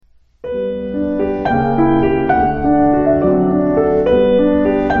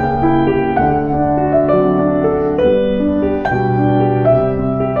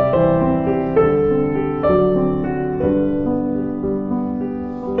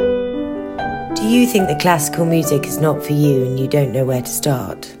Do you think that classical music is not for you and you don't know where to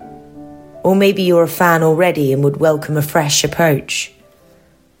start? Or maybe you're a fan already and would welcome a fresh approach.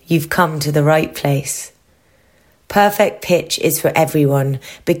 You've come to the right place. Perfect Pitch is for everyone,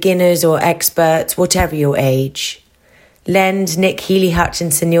 beginners or experts, whatever your age. Lend Nick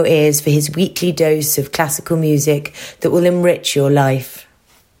Healy-Hutchinson your ears for his weekly dose of classical music that will enrich your life.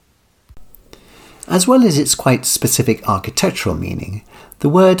 As well as its quite specific architectural meaning, the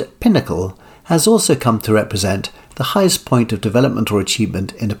word pinnacle has also come to represent the highest point of development or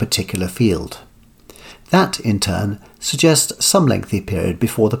achievement in a particular field. That, in turn, suggests some lengthy period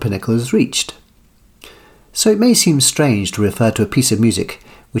before the pinnacle is reached. So it may seem strange to refer to a piece of music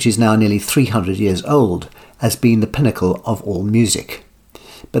which is now nearly 300 years old as being the pinnacle of all music.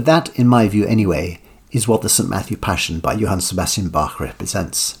 But that, in my view anyway, is what the St. Matthew Passion by Johann Sebastian Bach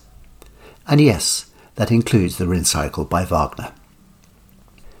represents. And yes, that includes the Ringcycle by Wagner.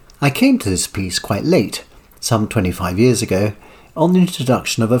 I came to this piece quite late, some 25 years ago, on the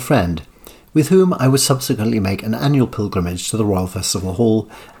introduction of a friend, with whom I would subsequently make an annual pilgrimage to the Royal Festival Hall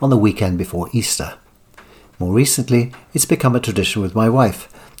on the weekend before Easter. More recently, it's become a tradition with my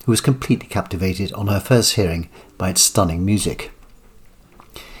wife, who was completely captivated on her first hearing by its stunning music.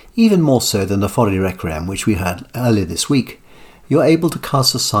 Even more so than the Fori Requiem, which we heard earlier this week, you're able to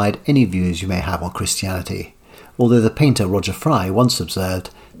cast aside any views you may have on Christianity, although the painter Roger Fry once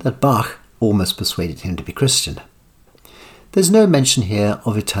observed that Bach almost persuaded him to be Christian. There's no mention here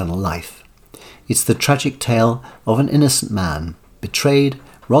of eternal life. It's the tragic tale of an innocent man, betrayed,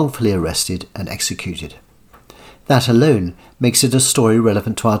 wrongfully arrested and executed. That alone makes it a story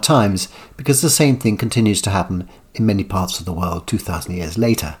relevant to our times, because the same thing continues to happen in many parts of the world 2,000 years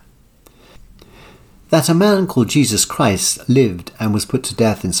later. That a man called Jesus Christ lived and was put to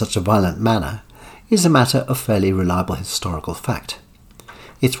death in such a violent manner is a matter of fairly reliable historical fact.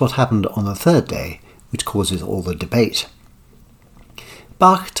 It's what happened on the third day which causes all the debate.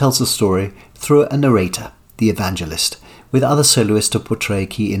 Bach tells the story through a narrator, the evangelist, with other soloists to portray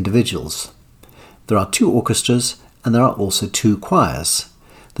key individuals. There are 2 orchestras and there are also 2 choirs,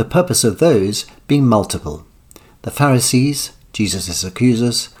 the purpose of those being multiple. The Pharisees, Jesus'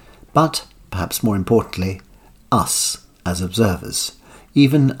 accusers, but, perhaps more importantly, us as observers,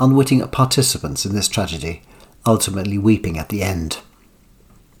 even unwitting participants in this tragedy, ultimately weeping at the end.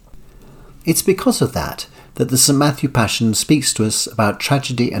 It's because of that the St. Matthew Passion speaks to us about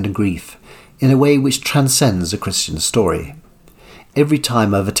tragedy and grief in a way which transcends a Christian story. Every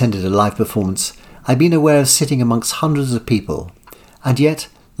time I've attended a live performance, I've been aware of sitting amongst hundreds of people, and yet,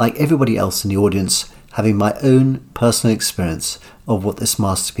 like everybody else in the audience, having my own personal experience of what this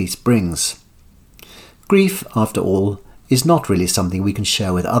masterpiece brings. Grief, after all, is not really something we can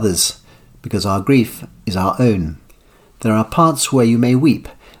share with others, because our grief is our own. There are parts where you may weep,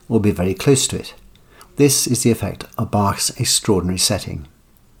 or be very close to it. This is the effect of Bach's extraordinary setting.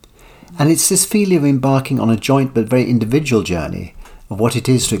 And it's this feeling of embarking on a joint but very individual journey of what it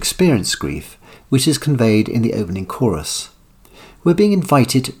is to experience grief, which is conveyed in the opening chorus. We're being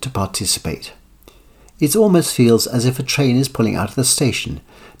invited to participate. It almost feels as if a train is pulling out of the station,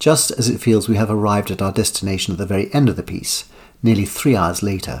 just as it feels we have arrived at our destination at the very end of the piece, nearly 3 hours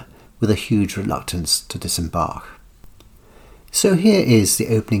later, with a huge reluctance to disembark. So here is the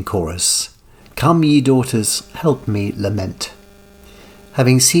opening chorus. Come ye daughters, help me lament.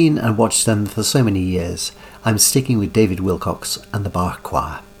 Having seen and watched them for so many years, I'm sticking with David Wilcox and the Bach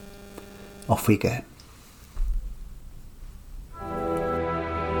Choir. Off we go.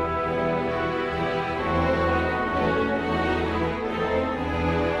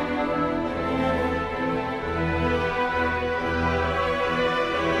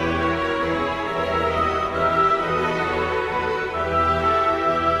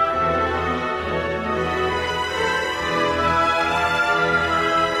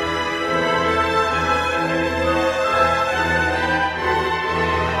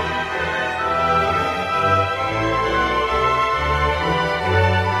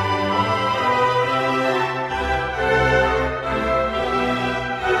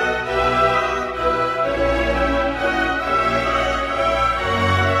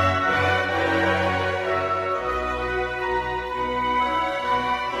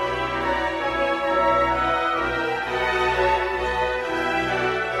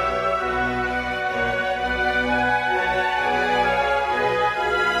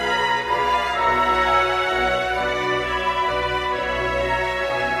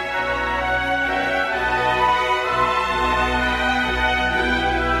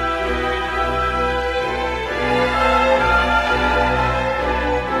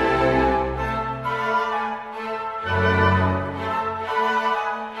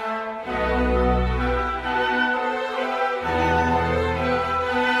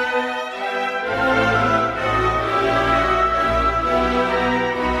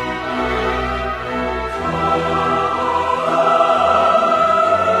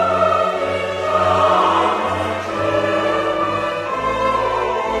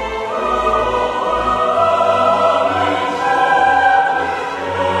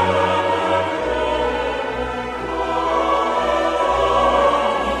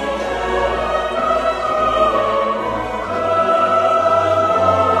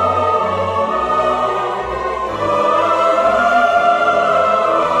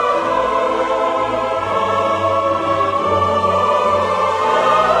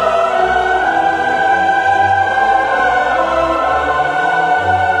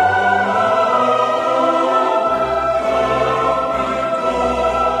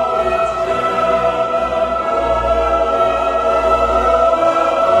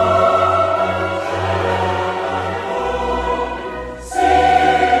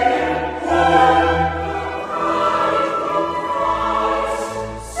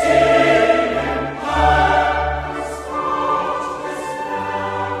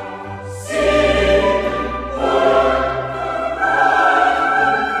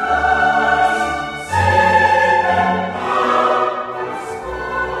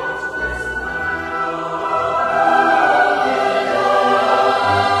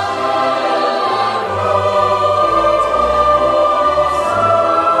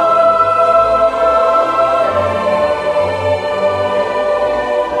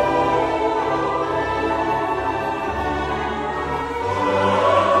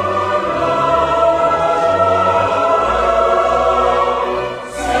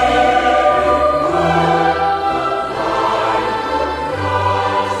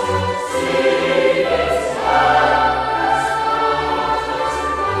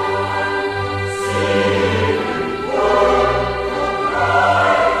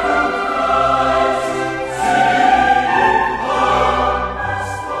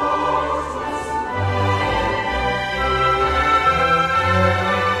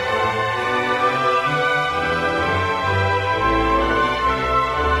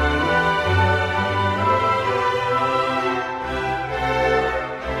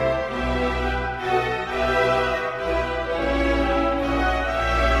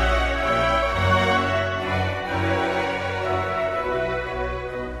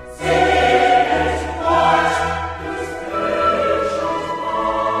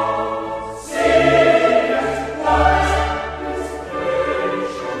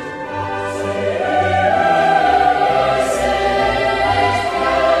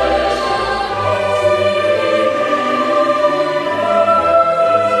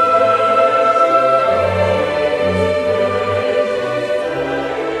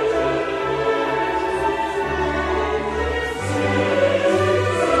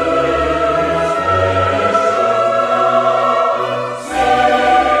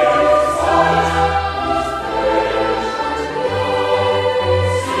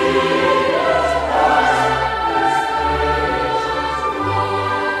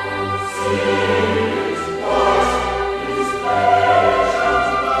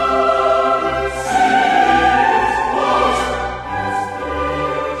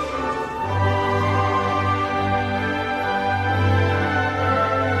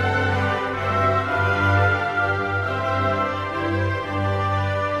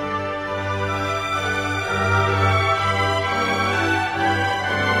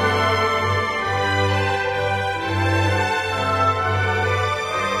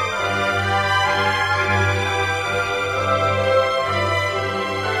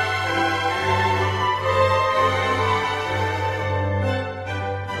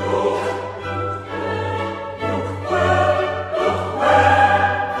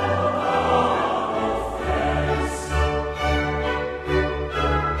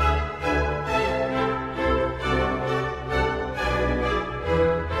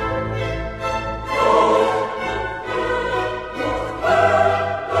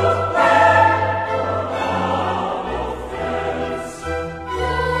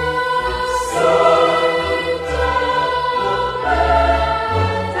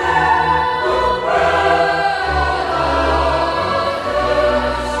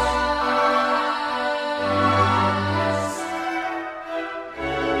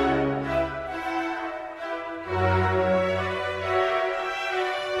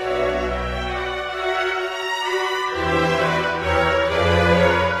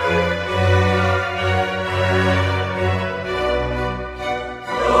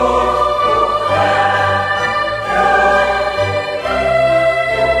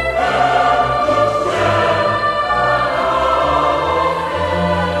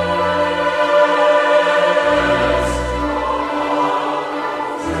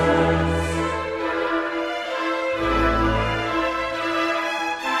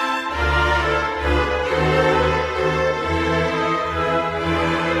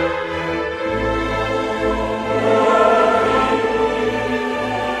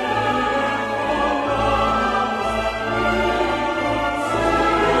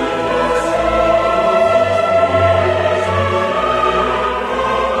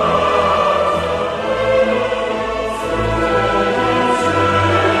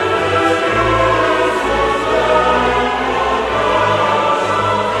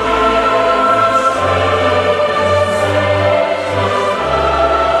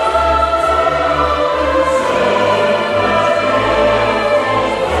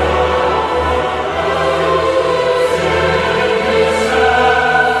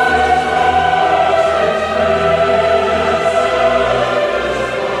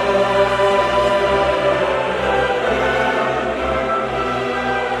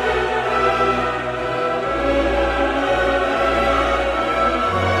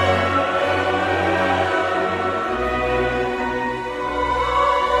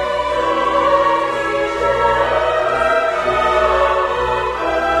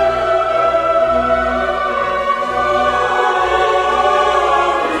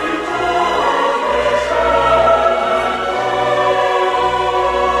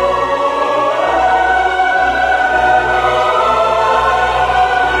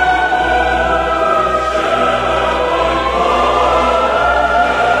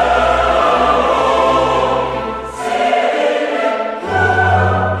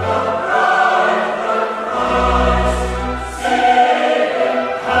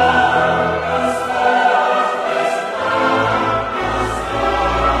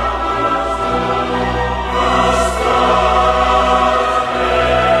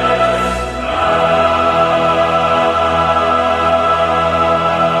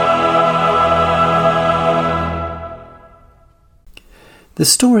 The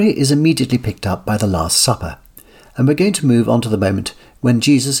story is immediately picked up by the Last Supper, and we're going to move on to the moment when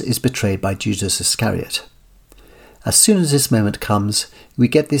Jesus is betrayed by Judas Iscariot. As soon as this moment comes, we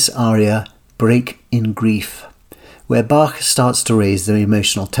get this aria, Break in Grief, where Bach starts to raise the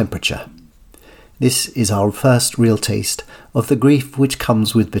emotional temperature. This is our first real taste of the grief which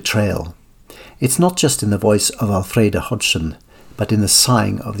comes with betrayal. It's not just in the voice of Alfreda Hodgson, but in the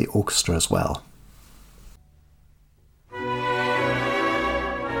sighing of the orchestra as well.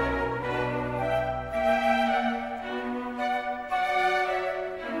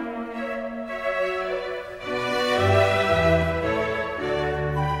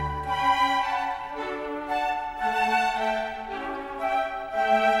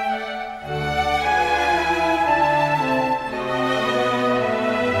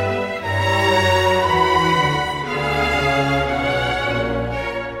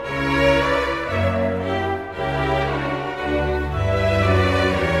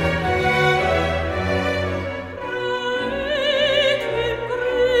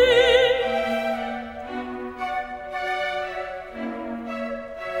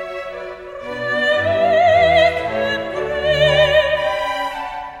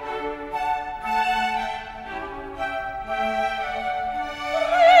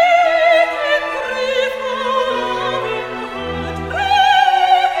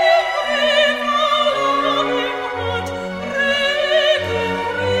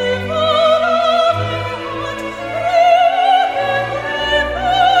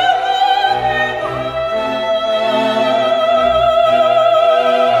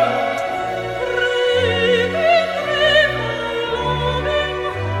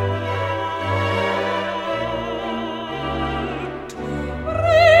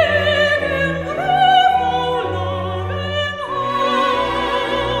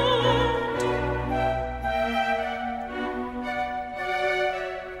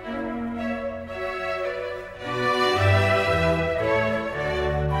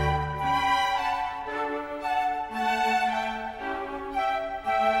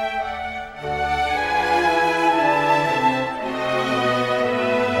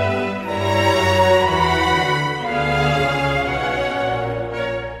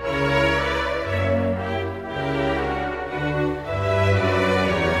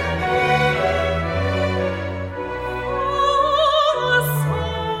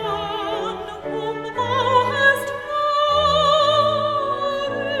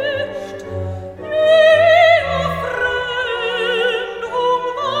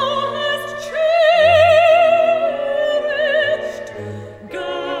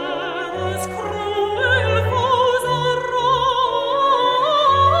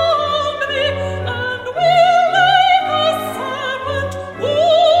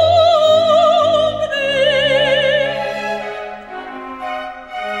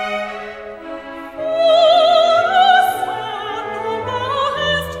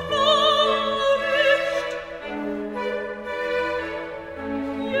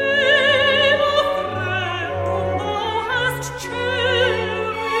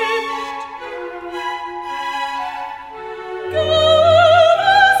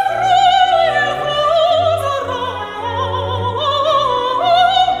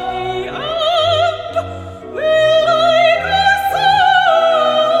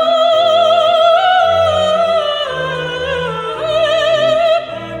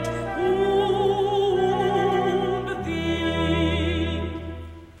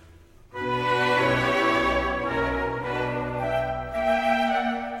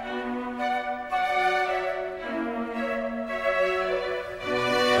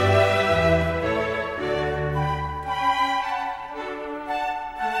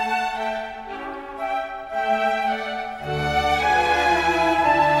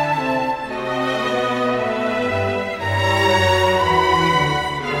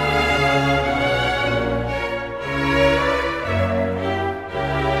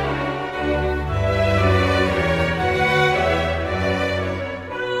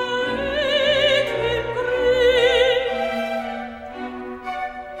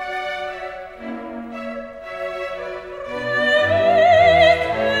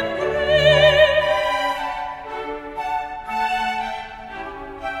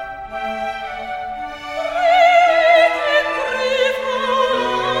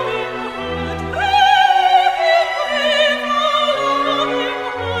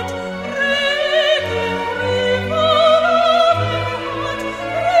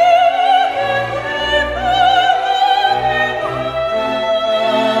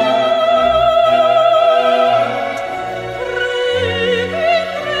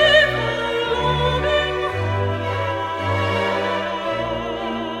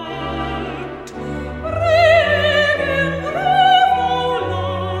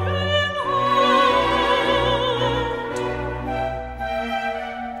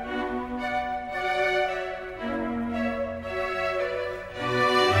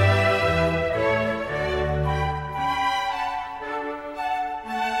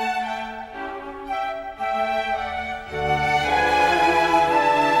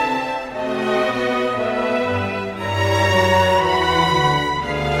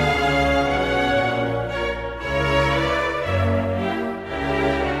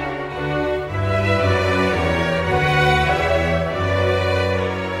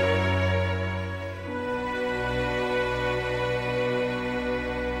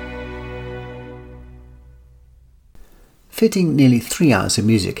 fitting nearly 3 hours of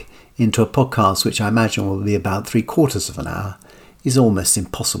music into a podcast which I imagine will be about 3/4 of an hour is almost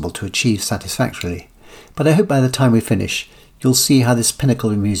impossible to achieve satisfactorily, but I hope by the time we finish you'll see how this pinnacle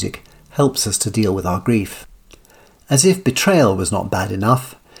of music helps us to deal with our grief. As if betrayal was not bad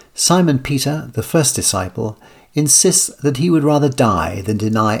enough, Simon Peter, the first disciple, insists that he would rather die than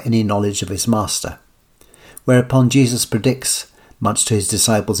deny any knowledge of his master, whereupon Jesus predicts, much to his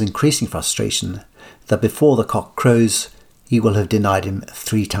disciples' increasing frustration, that before the cock crows he will have denied him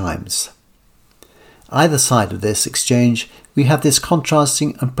 3 times. Either side of this exchange we have this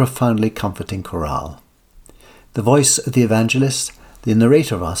contrasting and profoundly comforting chorale. The voice of the evangelist, the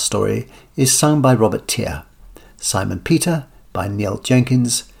narrator of our story, is sung by Robert Tier, Simon Peter by Neil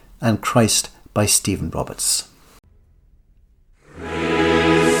Jenkins, and Christ by Stephen Roberts.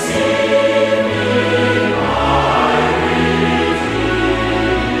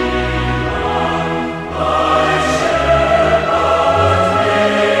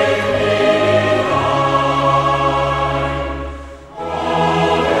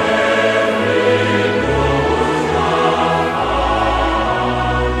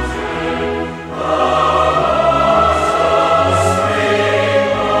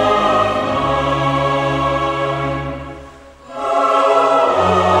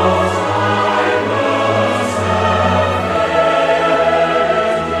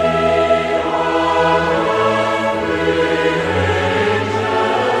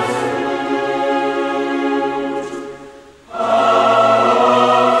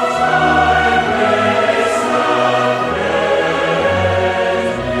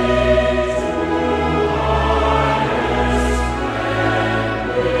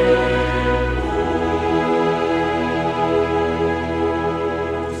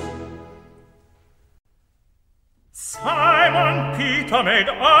 Simon Peter made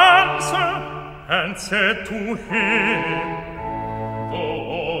answer and said to him, Though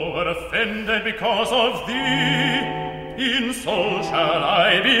all were offended because of thee, in soul shall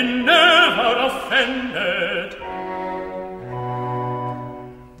I be never offended.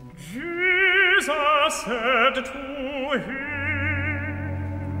 Jesus said to him,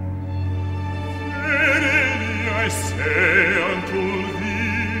 Verily I say unto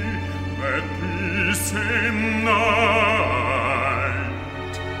thee, that this same night,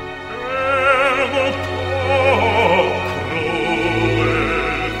 ere the cock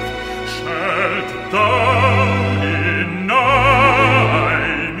croweth, shalt thou deny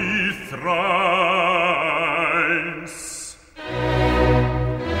me thrice.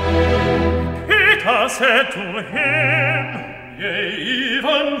 Peter said to him, Yea,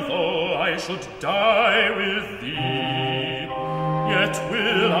 even though I should die with thee, yet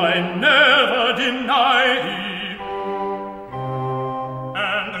will I never deny thee.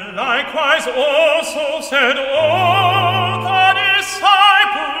 And likewise also said all the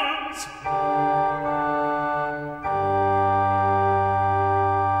disciples.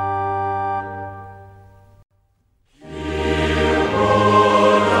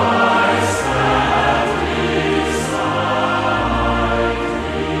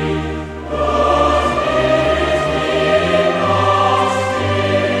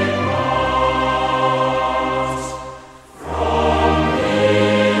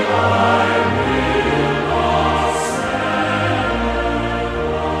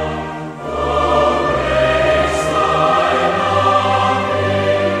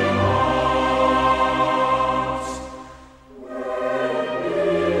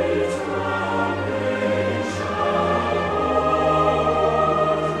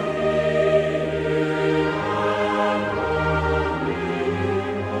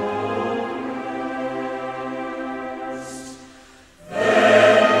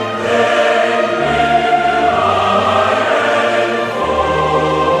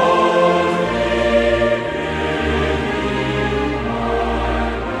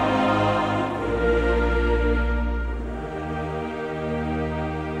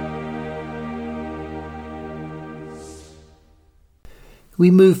 We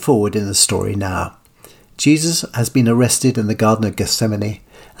move forward in the story now. Jesus has been arrested in the Garden of Gethsemane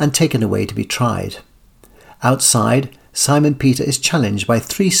and taken away to be tried. Outside, Simon Peter is challenged by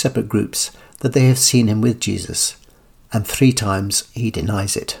 3 separate groups that they have seen him with Jesus, and 3 times he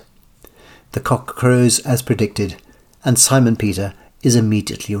denies it. The cock crows as predicted, and Simon Peter is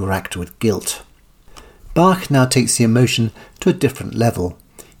immediately racked with guilt. Bach now takes the emotion to a different level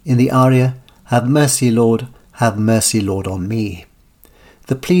in the aria Have mercy, Lord on me.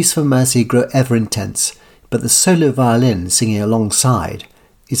 The pleas for mercy grow ever intense, but the solo violin singing alongside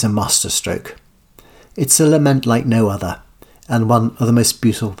is a masterstroke. It's a lament like no other, and one of the most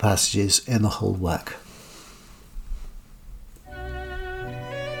beautiful passages in the whole work.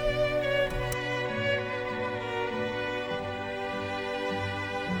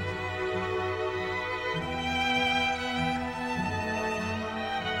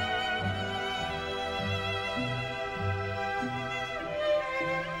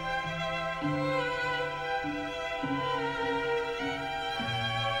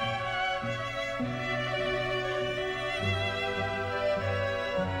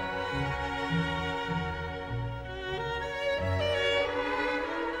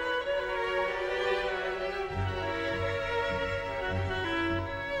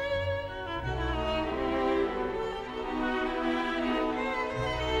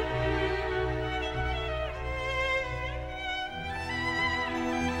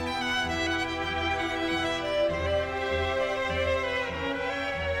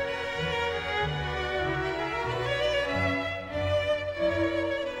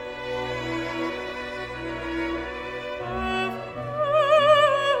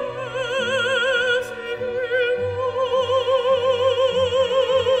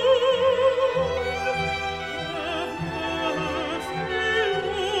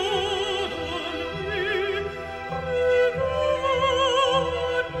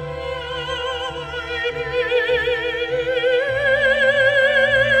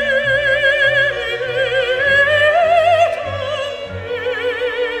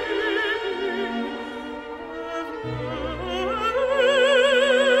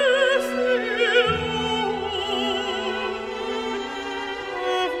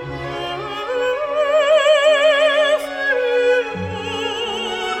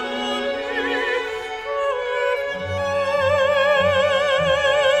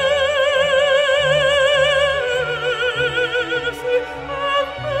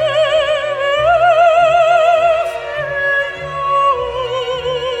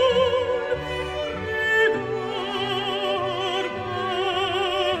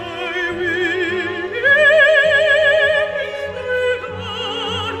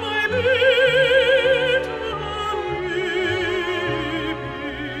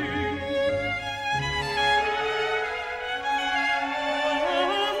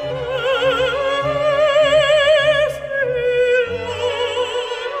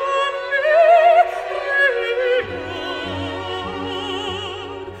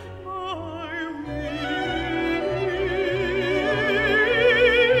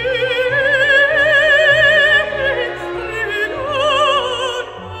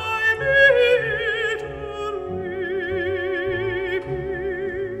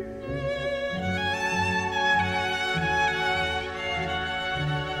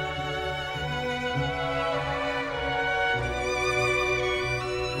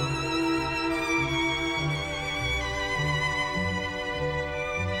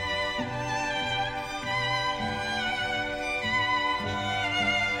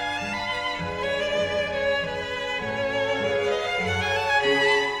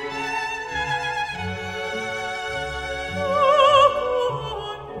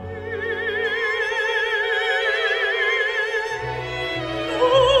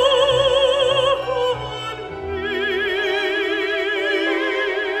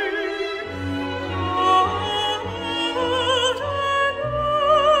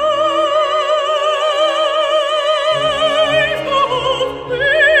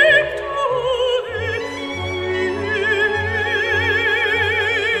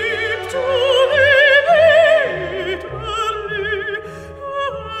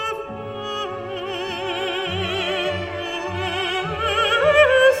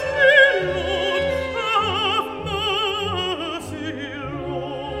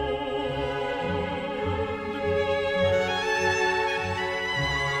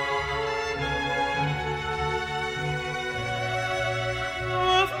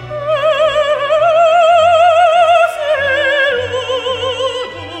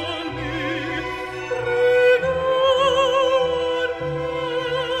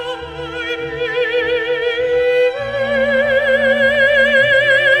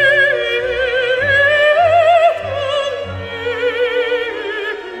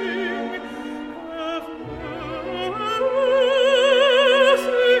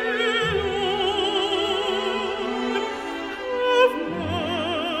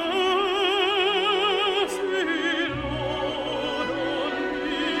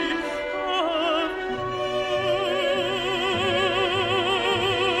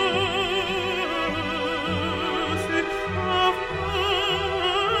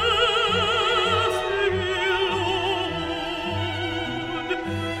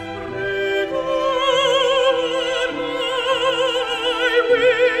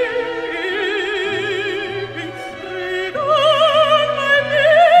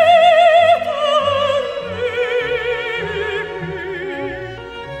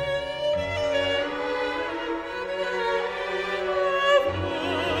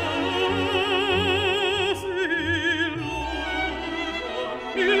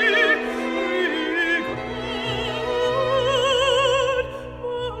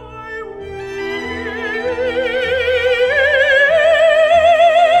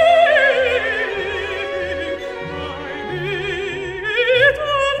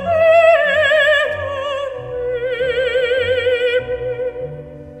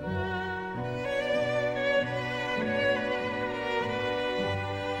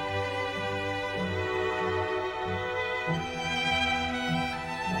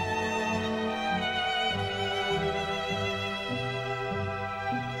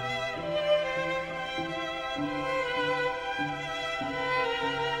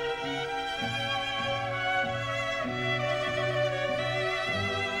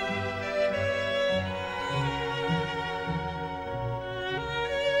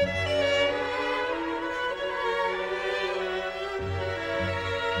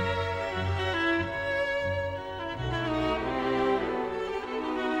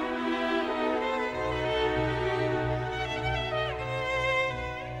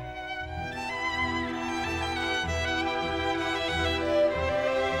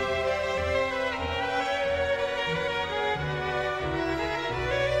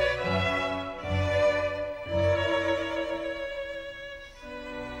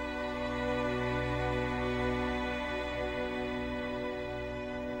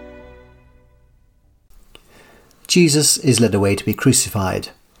 Jesus is led away to be crucified.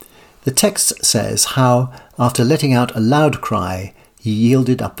 The text says how, after letting out a loud cry, he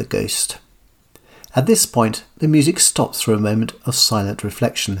yielded up the ghost. At this point, the music stops for a moment of silent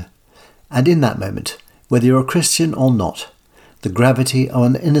reflection. And in that moment, whether you're a Christian or not, the gravity of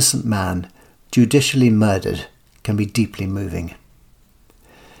an innocent man judicially murdered can be deeply moving.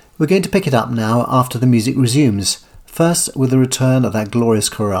 We're going to pick it up now after the music resumes, first with the return of that glorious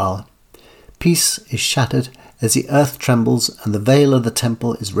chorale. Peace is shattered as the earth trembles and the veil of the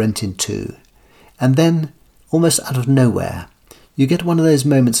temple is rent in two. And then, almost out of nowhere, you get one of those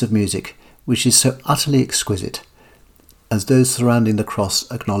moments of music which is so utterly exquisite, as those surrounding the cross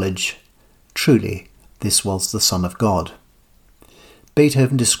acknowledge, truly, this was the Son of God.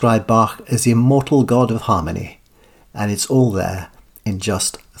 Beethoven described Bach as the immortal god of harmony, and it's all there in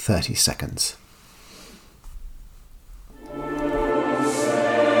just 30 seconds.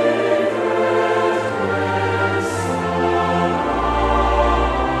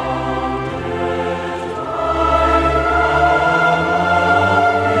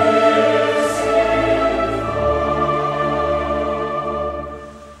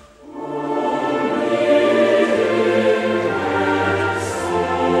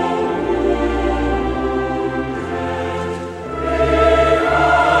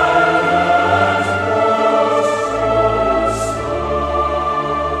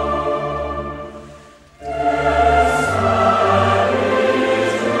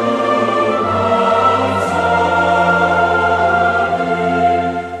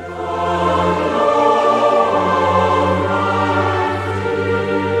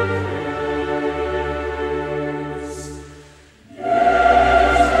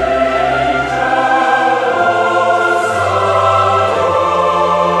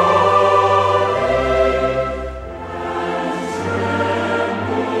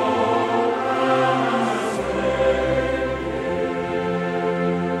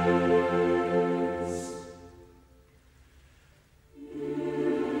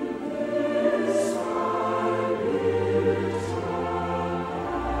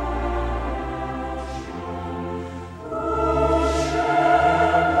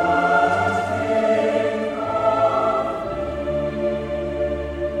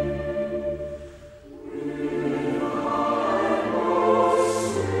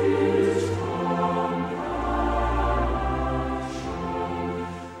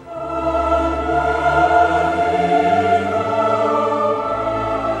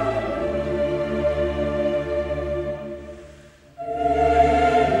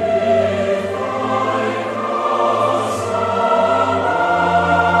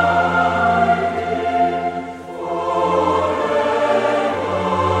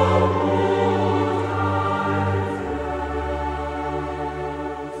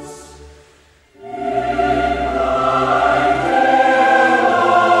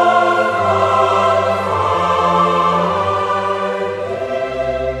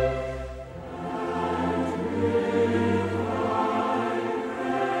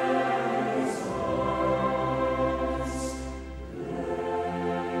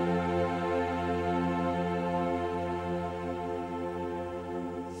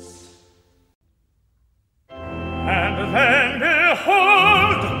 Then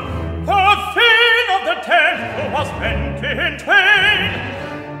behold, the veil of the temple was rent in twain,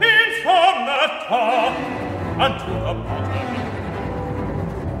 in from the top unto the bottom,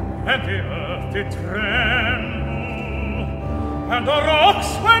 and the earth did tremble, and the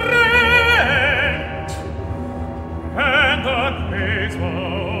rocks were rent, and the graves were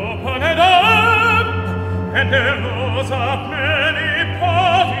opened up, and there rose up many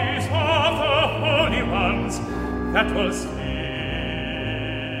bodies of the holy ones that was sleeping,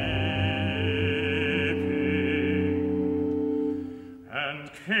 and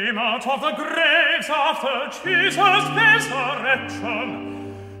came out of the graves after Jesus'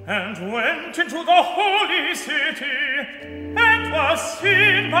 resurrection, and went into the holy city, and was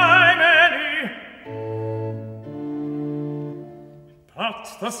seen by many.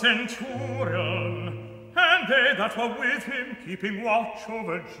 But the centurion, and they that were with him, keeping watch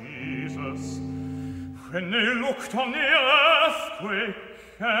over Jesus, when they looked on the earthquake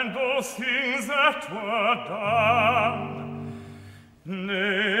and those things that were done,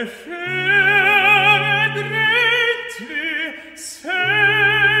 they feared greatly, saying,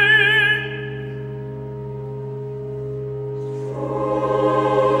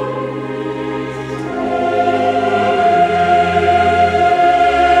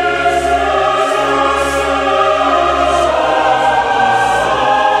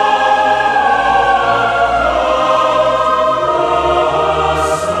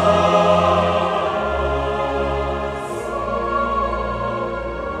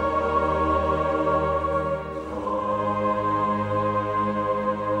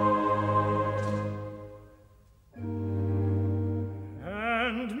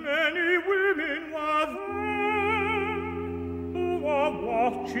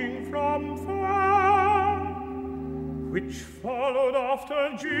 which followed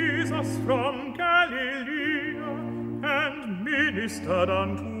after Jesus from Galilee, and ministered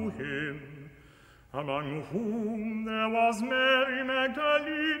unto him, among whom there was Mary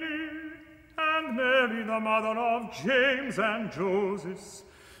Magdalene, and Mary the mother of James and Joseph,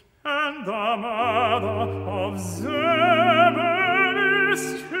 and the mother of Zebedee's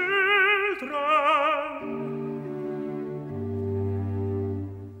children.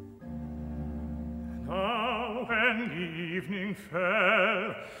 Now when evening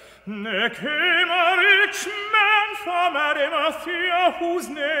fell, there came a rich man from Arimathea, whose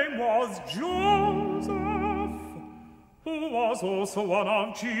name was Joseph, who was also one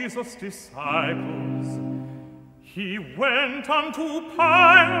of Jesus' disciples. He went unto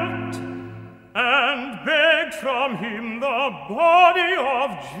Pilate, and begged from him the body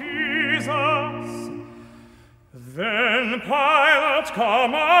of Jesus. Then Pilate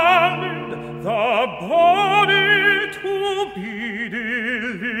commanded the body to be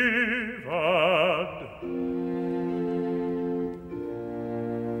delivered.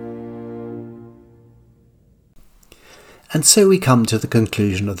 And so we come to the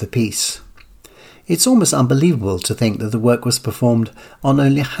conclusion of the piece. It's almost unbelievable to think that the work was performed on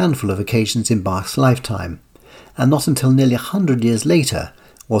only a handful of occasions in Bach's lifetime, and not until nearly 100 years later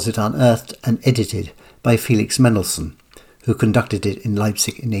was it unearthed and edited by Felix Mendelssohn, who conducted it in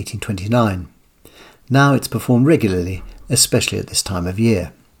Leipzig in 1829. Now it's performed regularly, especially at this time of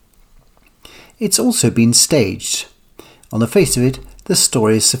year. It's also been staged. On the face of it, the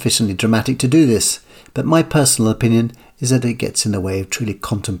story is sufficiently dramatic to do this, but my personal opinion is that it gets in the way of truly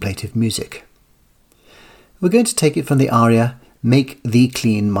contemplative music. We're going to take it from the aria Make Thee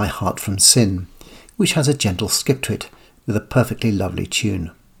Clean My Heart from Sin, which has a gentle skip to it with a perfectly lovely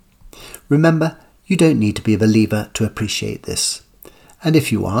tune. Remember, you don't need to be a believer to appreciate this. And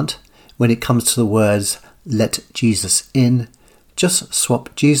if you aren't, when it comes to the words let Jesus in, just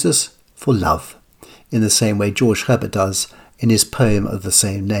swap Jesus for love, in the same way George Herbert does in his poem of the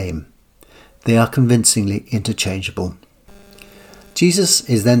same name. They are convincingly interchangeable. Jesus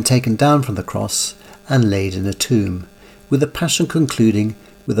is then taken down from the cross and laid in a tomb, with the Passion concluding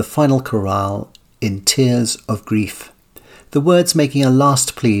with a final chorale in tears of grief, the words making a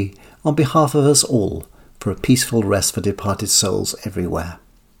last plea on behalf of us all for a peaceful rest for departed souls everywhere.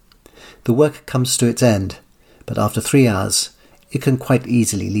 The work comes to its end, but after 3 hours it can quite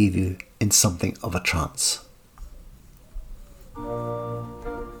easily leave you in something of a trance.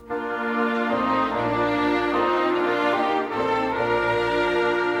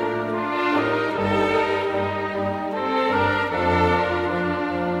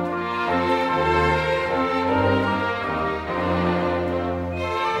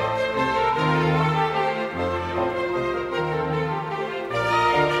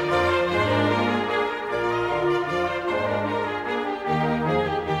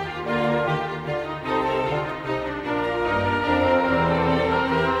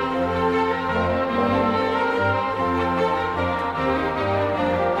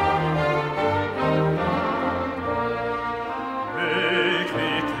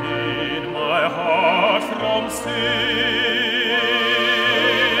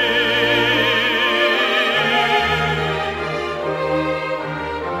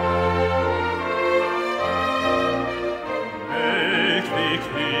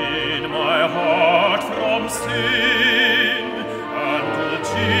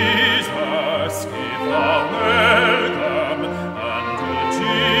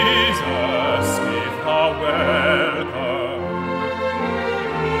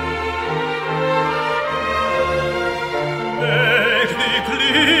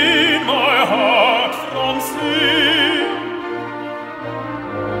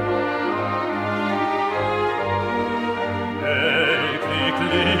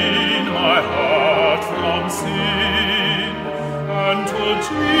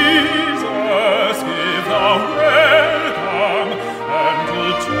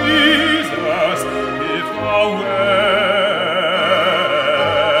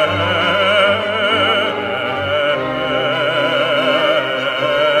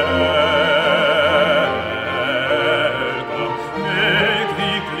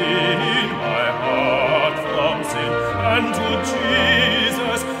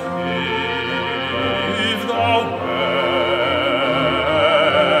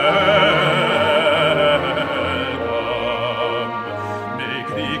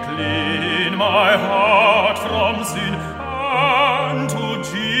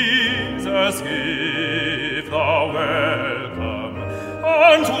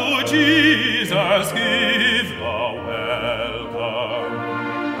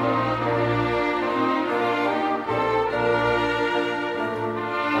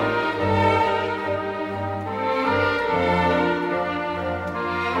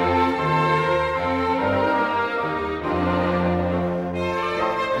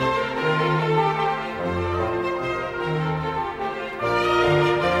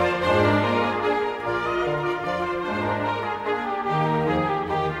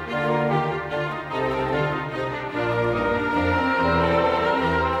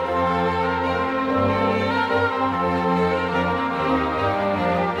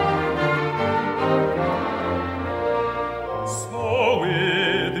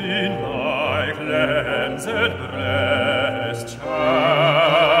 cleansed breast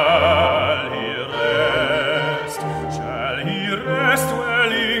shall he rest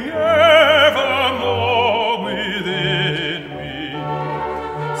dwelling evermore within me.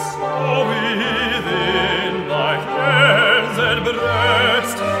 So within thy cleansed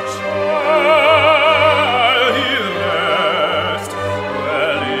breast shall he rest,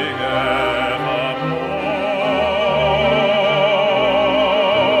 dwelling evermore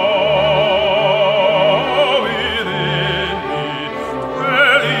within me,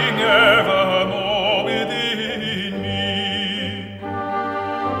 dwelling evermore within me.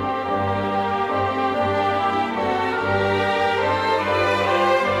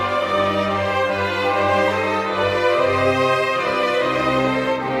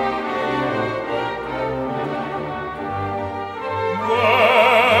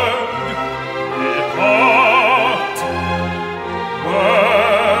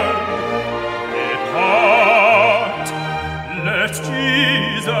 Let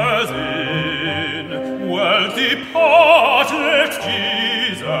Jesus in. World, depart, let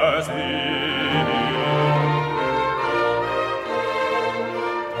Jesus in.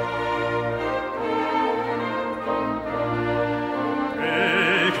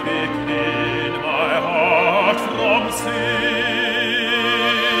 Make me clean my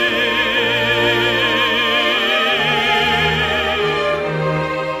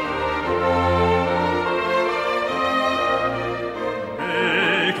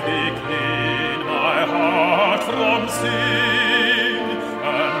heart from sin,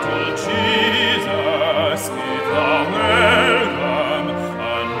 and to Jesus give thou welcome,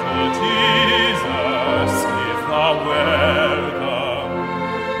 and to Jesus give thou welcome.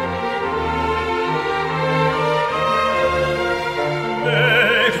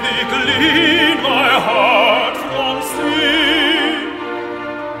 Make thee clean my heart from sin.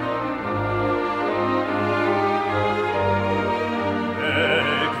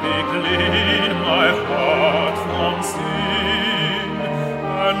 Make thee clean my heart from sin,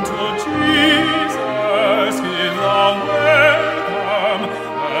 and to Jesus give thou welcome,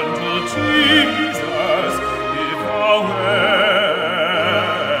 and to Jesus give thou welcome.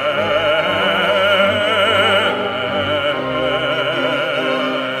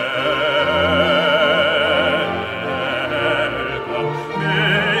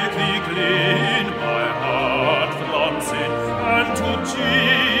 Make thee clean my heart from sin, and to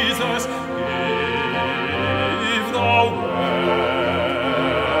Jesus give thou welcome.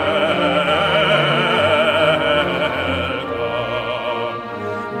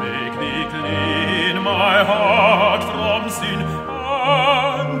 Make thee clean my heart from sin,